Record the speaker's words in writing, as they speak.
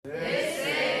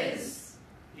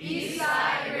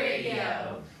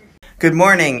Good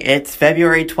morning. It's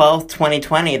February 12th,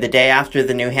 2020, the day after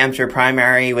the New Hampshire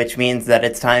primary, which means that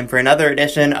it's time for another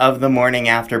edition of the Morning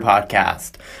After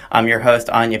podcast. I'm your host,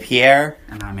 Anya Pierre.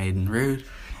 And I'm Aiden Rude.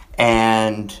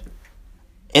 And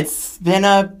it's been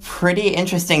a pretty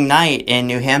interesting night in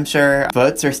New Hampshire.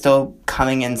 Votes are still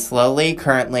coming in slowly.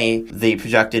 Currently, the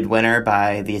projected winner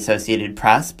by the Associated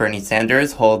Press, Bernie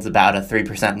Sanders, holds about a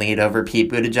 3% lead over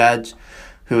Pete Buttigieg,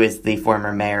 who is the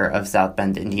former mayor of South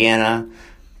Bend, Indiana.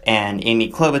 And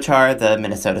Amy Klobuchar, the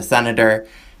Minnesota senator,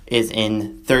 is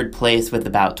in third place with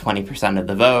about 20% of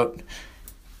the vote.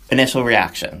 Initial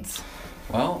reactions.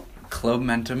 Well,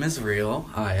 Klobumentum is real.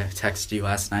 I texted you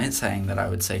last night saying that I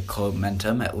would say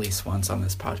Klobumentum at least once on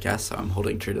this podcast, so I'm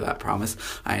holding true to that promise.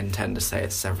 I intend to say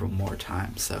it several more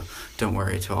times, so don't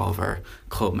worry to all of our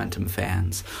Klobumentum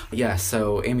fans. Yeah,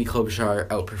 so Amy Klobuchar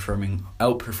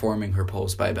outperforming her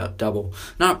polls by about double.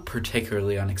 Not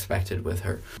particularly unexpected with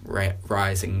her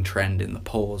rising trend in the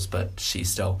polls, but she's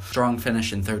still strong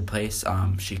finish in third place.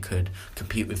 She could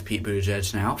compete with Pete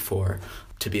Buttigieg now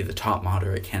to be the top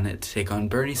moderate candidate to take on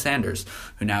Bernie Sanders,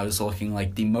 who now is looking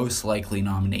like the most likely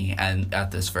nominee and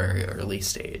at this very early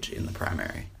stage in the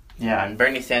primary. Yeah, and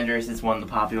Bernie Sanders has won the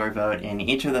popular vote in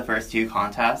each of the first two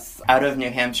contests. Out of New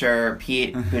Hampshire,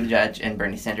 Pete Buttigieg and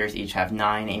Bernie Sanders each have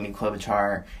 9, Amy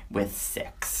Klobuchar with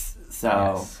 6.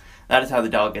 So yes. That is how the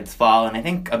delegates fall, and I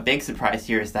think a big surprise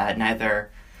here is that neither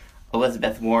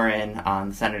Elizabeth Warren,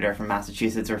 the senator from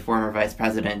Massachusetts, or former Vice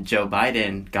President Joe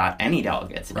Biden got any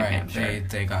delegates in New Hampshire.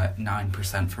 They got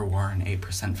 9% for Warren,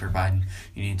 8% for Biden.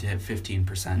 You need to hit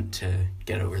 15% to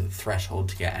get over the threshold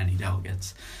to get any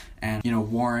delegates. And,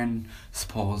 Warren's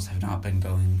polls have not been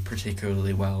going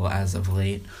particularly well as of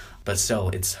late. But still,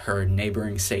 it's her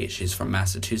neighboring state. She's from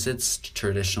Massachusetts.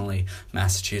 Traditionally,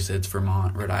 Massachusetts,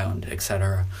 Vermont, Rhode Island,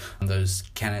 etc. Those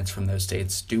candidates from those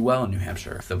states do well in New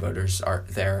Hampshire. The voters are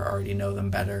there already know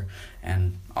them better,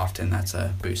 and often that's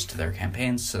a boost to their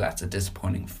campaigns, so that's a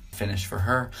disappointing finish for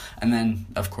her. And then,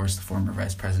 of course, the former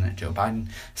Vice President Joe Biden,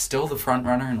 still the front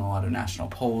runner in a lot of national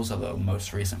polls, although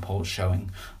most recent polls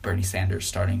showing Bernie Sanders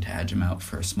starting to edge him out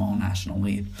for a small national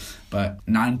lead. But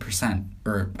 8%,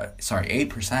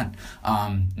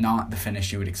 not the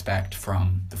finish you would expect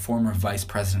from the former Vice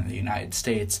President of the United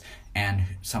States and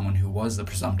someone who was the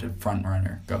presumptive front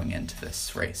runner going into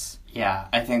this race. Yeah,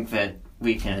 I think that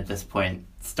we can at this point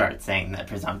start saying that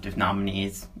presumptive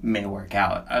nominees may work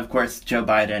out. Of course, Joe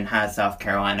Biden has South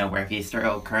Carolina, where he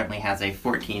still currently has a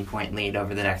 14-point lead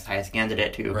over the next highest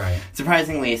candidate, who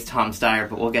surprisingly is Tom Steyer,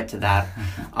 but we'll get to that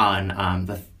on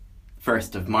the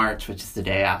 1st of March, which is the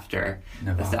day after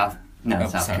the South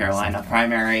Carolina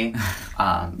primary.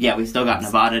 We still got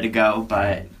Nevada to go,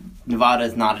 but Nevada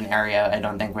is not an area, I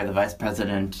don't think, where the vice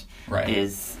president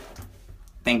is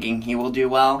thinking he will do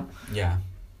well. Yeah.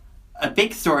 A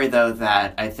big story, though,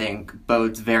 that I think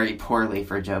bodes very poorly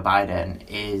for Joe Biden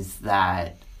is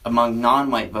that among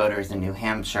non-white voters in New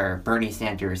Hampshire, Bernie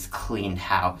Sanders cleaned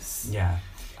house. Yeah,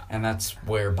 and that's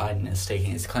where Biden is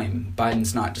staking his claim.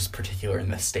 Biden's not just particular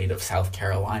in the state of South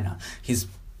Carolina. He's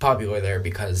popular there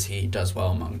because he does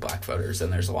well among black voters,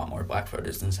 and there's a lot more black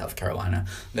voters in South Carolina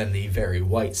than the very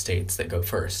white states that go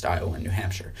first, Iowa and New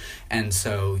Hampshire. And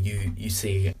so you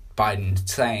see Biden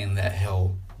saying that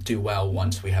he'll do well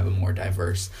once we have a more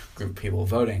diverse group of people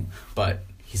voting, but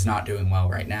he's not doing well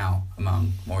right now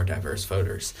among more diverse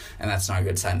voters, and that's not a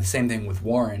good sign. The same thing with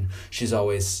Warren. She's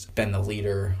always been the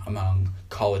leader among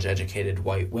college-educated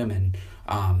white women,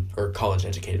 or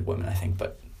college-educated women, I think,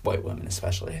 but white women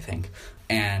especially, I think.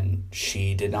 And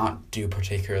she did not do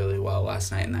particularly well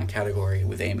last night in that category,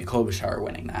 with Amy Klobuchar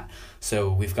winning that.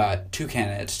 So we've got two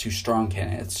strong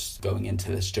candidates going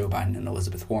into this, Joe Biden and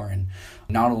Elizabeth Warren,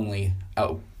 not only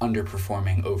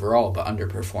underperforming overall, but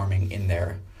underperforming in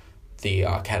the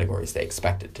categories they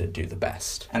expected to do the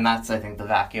best. And that's, I think, the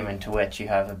vacuum into which you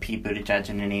have a Pete Buttigieg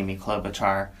and an Amy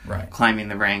Klobuchar climbing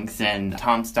the ranks. And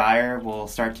Tom Steyer will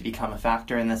start to become a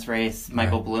factor in this race.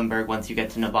 Michael Bloomberg, once you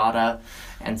get to Nevada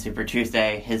and Super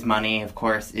Tuesday, his money, of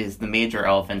course, is the major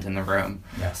elephant in the room.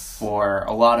 Yes. For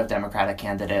a lot of Democratic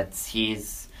candidates,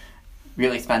 he's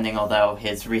really spending, although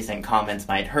his recent comments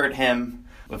might hurt him.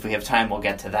 If we have time, we'll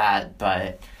get to that.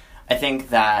 But I think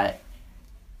that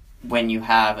when you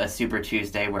have a Super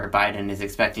Tuesday where Biden is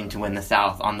expecting to win the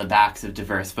South on the backs of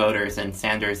diverse voters, and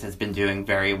Sanders has been doing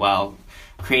very well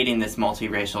creating this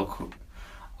multiracial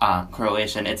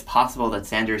correlation, it's possible that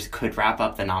Sanders could wrap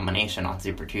up the nomination on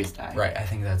Super Tuesday. Right, I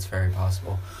think that's very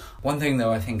possible. One thing,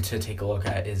 though, I think to take a look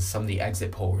at is some of the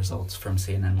exit poll results from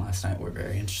CNN last night were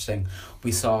very interesting.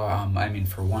 We saw,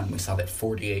 for one, we saw that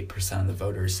 48% of the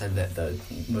voters said that the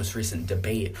most recent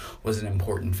debate was an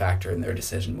important factor in their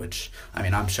decision, which,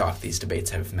 I'm shocked. These debates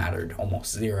have mattered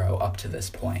almost zero up to this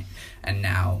point, and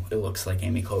now it looks like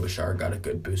Amy Klobuchar got a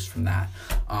good boost from that.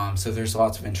 So there's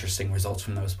lots of interesting results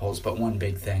from those polls, but one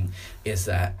big thing is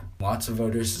that lots of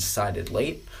voters decided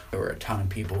late. There were a ton of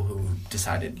people who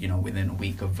decided, within a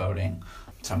week of voting,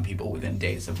 some people within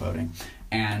days of voting.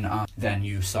 And then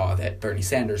you saw that Bernie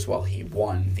Sanders, while he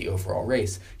won the overall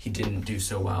race, he didn't do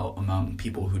so well among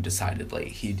people who decided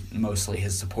late. Mostly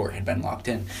his support had been locked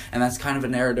in. And that's kind of a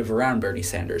narrative around Bernie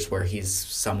Sanders, where he's,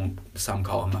 some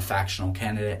call him a factional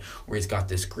candidate, where he's got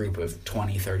this group of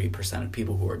 20-30% of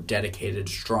people who are dedicated,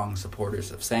 strong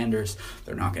supporters of Sanders.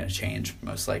 They're not going to change,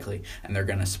 most likely, and they're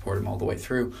going to support him all the way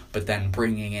through. But then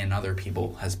bringing in other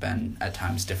people has been, at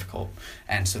times, difficult.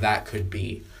 And so that could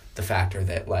be the factor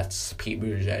that lets Pete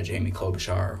Buttigieg, Amy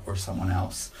Klobuchar, or someone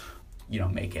else,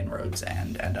 make inroads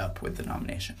and end up with the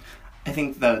nomination. I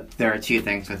think that there are two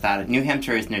things with that. New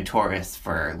Hampshire is notorious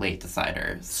for late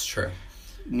deciders. It's true.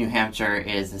 New Hampshire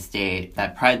is a state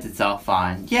that prides itself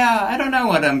on, I don't know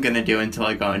what I'm going to do until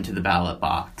I go into the ballot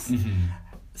box. Mm-hmm.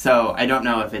 So I don't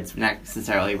know if it's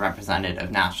necessarily representative of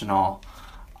national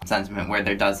sentiment, where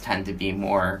there does tend to be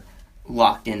more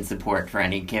locked-in support for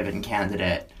any given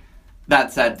candidate.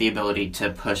 That said, the ability to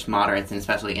push moderates and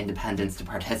especially independents to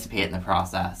participate in the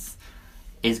process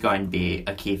is going to be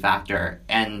a key factor.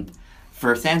 And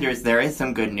for Sanders, there is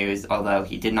some good news, although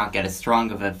he did not get as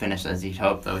strong of a finish as he'd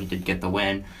hoped, though he did get the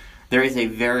win. There is a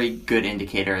very good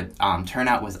indicator.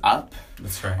 Turnout was up.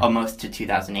 That's right. Almost to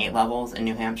 2008 levels in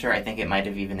New Hampshire. I think it might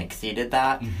have even exceeded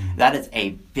that. Mm-hmm. That is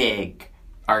a big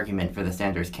argument for the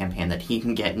Sanders campaign, that he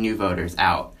can get new voters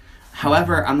out.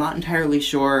 However, I'm not entirely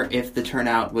sure if the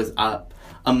turnout was up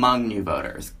among new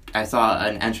voters. I saw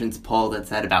an entrance poll that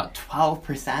said about 12%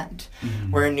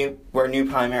 mm-hmm. were new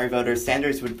primary voters.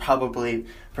 Sanders would probably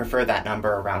prefer that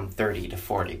number around 30 to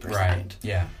 40%. Right,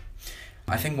 yeah.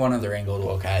 I think one other angle to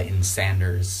look at in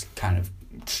Sanders' kind of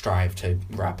strive to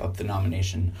wrap up the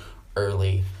nomination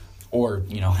early, or,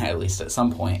 at least at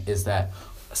some point, is that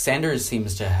Sanders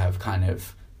seems to have kind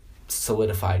of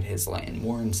solidified his lane.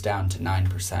 Warren's down to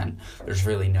 9%. There's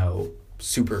really no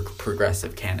super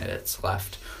progressive candidates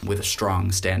left with a strong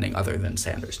standing other than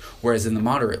Sanders. Whereas in the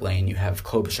moderate lane, you have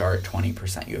Klobuchar at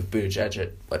 20%. You have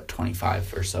Buttigieg at,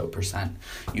 25 or so percent.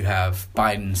 You have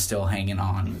Biden still hanging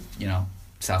on,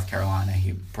 South Carolina,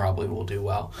 he probably will do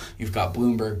well. You've got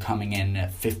Bloomberg coming in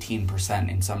at 15%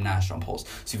 in some national polls.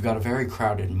 So you've got a very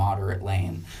crowded moderate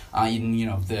lane.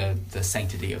 The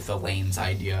sanctity of the lanes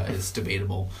idea is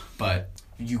debatable, but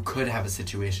you could have a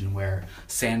situation where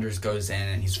Sanders goes in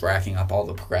and he's racking up all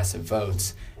the progressive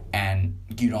votes, and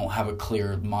you don't have a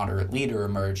clear moderate leader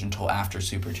emerge until after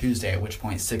Super Tuesday, at which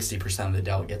point 60% of the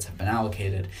delegates have been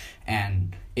allocated,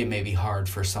 and it may be hard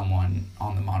for someone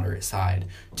on the moderate side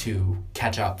to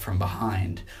catch up from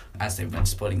behind as they've been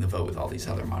splitting the vote with all these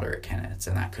other moderate candidates,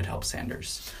 and that could help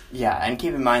Sanders. Yeah, and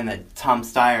keep in mind that Tom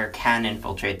Steyer can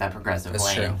infiltrate that progressive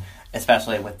lane. True.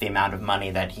 Especially with the amount of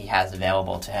money that he has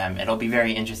available to him. It'll be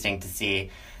very interesting to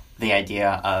see the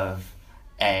idea of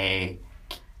a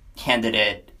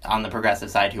candidate on the progressive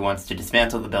side who wants to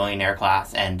dismantle the billionaire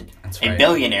class and a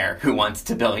billionaire who wants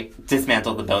to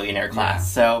dismantle the billionaire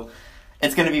class. Yeah. So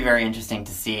it's going to be very interesting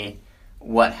to see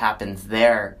what happens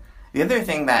there. The other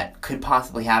thing that could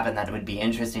possibly happen that would be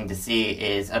interesting to see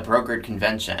is a brokered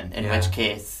convention, in which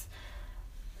case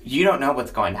you don't know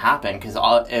what's going to happen, because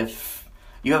if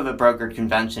you have a brokered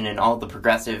convention and all the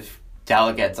progressive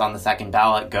delegates on the second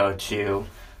ballot go to,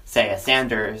 say, a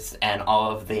Sanders, and all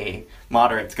of the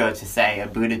moderates go to, say, a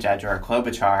Buttigieg or a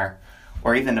Klobuchar,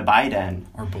 or even a Biden.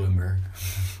 Or Bloomberg.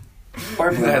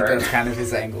 Or Bloomberg. That's kind of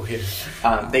his angle here.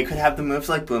 They could have the moves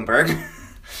like Bloomberg.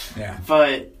 Yeah.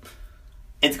 But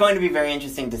it's going to be very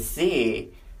interesting to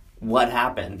see what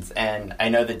happens. And I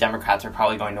know that Democrats are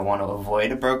probably going to want to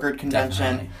avoid a brokered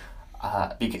convention,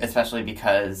 especially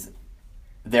because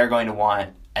they're going to want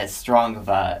as strong of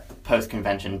a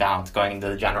post-convention balance going into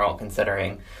the general,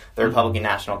 considering the Republican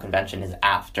National Convention is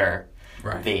after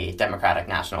the Democratic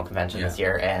National Convention this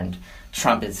year, and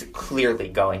Trump is clearly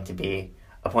going to be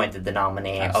appointed the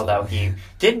nominee, although he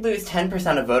did lose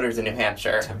 10% of voters in New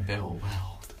Hampshire. To Bill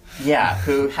Weld. Yeah,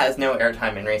 who has no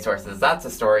airtime and resources. That's a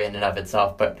story in and of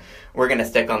itself, but we're going to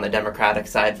stick on the Democratic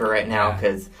side for right now,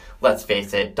 because, let's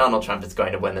face it, Donald Trump is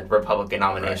going to win the Republican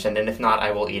nomination, and if not,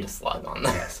 I will eat a slug on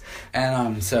this. Yes.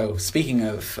 And so, speaking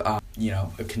of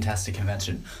a contested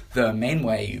convention. The main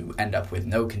way you end up with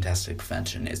no contested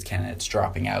convention is candidates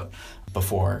dropping out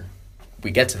before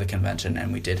we get to the convention,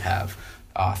 and we did have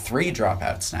 3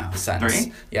 dropouts now since.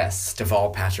 3? Yes,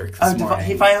 Deval Patrick this morning.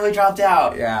 He finally dropped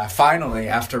out. Yeah, finally,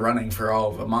 after running for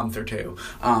all of a month or 2.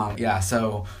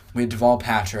 So we had Deval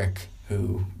Patrick,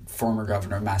 who, former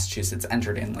governor of Massachusetts,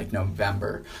 entered in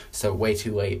November, so way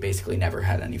too late, basically never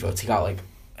had any votes. He got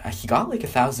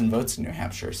 1,000 votes in New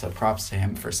Hampshire, so props to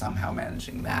him for somehow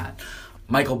managing that.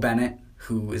 Michael Bennet,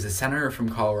 who is a senator from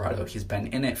Colorado, he's been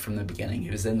in it from the beginning.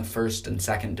 He was in the first and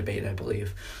second debate, I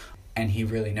believe, and he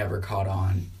really never caught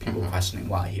on, people questioning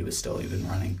why he was still even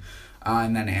running.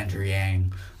 And then Andrew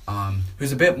Yang,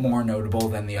 who's a bit more notable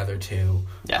than the other 2.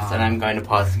 Yes, and I'm going to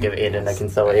pause to give Aiden a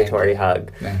conciliatory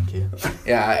hug. Thank you.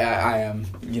 Yeah, I am,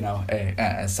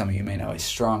 as some of you may know, a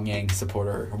strong Yang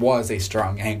supporter, was a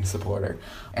strong Yang supporter.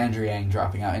 Andrew Yang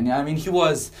dropping out. And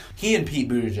he and Pete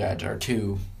Buttigieg are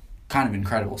 2 kind of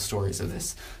incredible stories of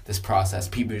this process.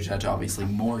 Pete Buttigieg obviously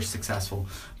more successful,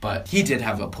 but he did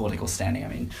have a political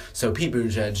standing. So Pete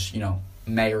Buttigieg,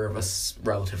 mayor of a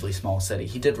relatively small city,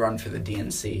 he did run for the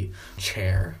DNC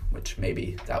chair, which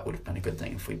maybe that would have been a good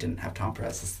thing if we didn't have Tom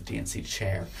Perez as the DNC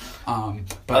chair.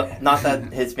 But not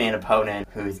that his main opponent,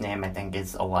 whose name I think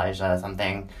is Elijah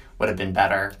something, would have been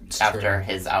better after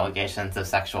his allegations of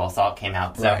sexual assault came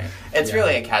out. So it's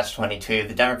really a catch-22.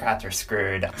 The Democrats are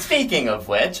screwed. Speaking of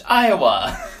which,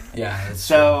 Iowa. Yeah, that's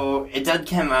so it did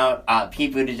come out.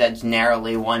 Pete Buttigieg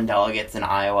narrowly won delegates in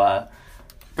Iowa.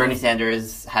 Bernie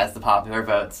Sanders has the popular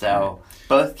vote, so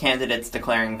both candidates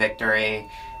declaring victory,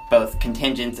 both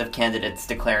contingents of candidates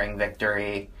declaring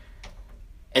victory.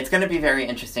 It's going to be very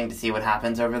interesting to see what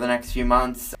happens over the next few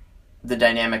months. The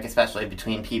dynamic, especially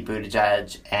between Pete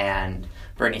Buttigieg and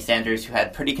Bernie Sanders, who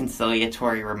had pretty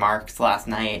conciliatory remarks last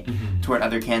night toward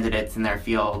other candidates in their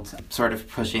field, sort of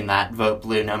pushing that vote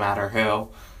blue no matter who.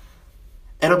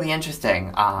 It'll be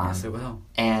interesting. Yes, it will.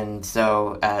 And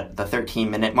so at the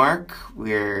 13-minute mark,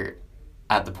 we're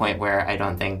at the point where I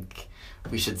don't think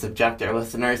we should subject our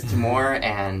listeners to more,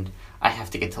 and I have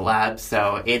to get to lab.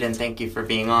 So, Aiden, thank you for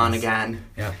being on again.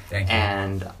 Yep, thank you.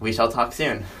 And we shall talk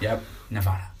soon. Yep,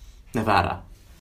 Nevada. Nevada.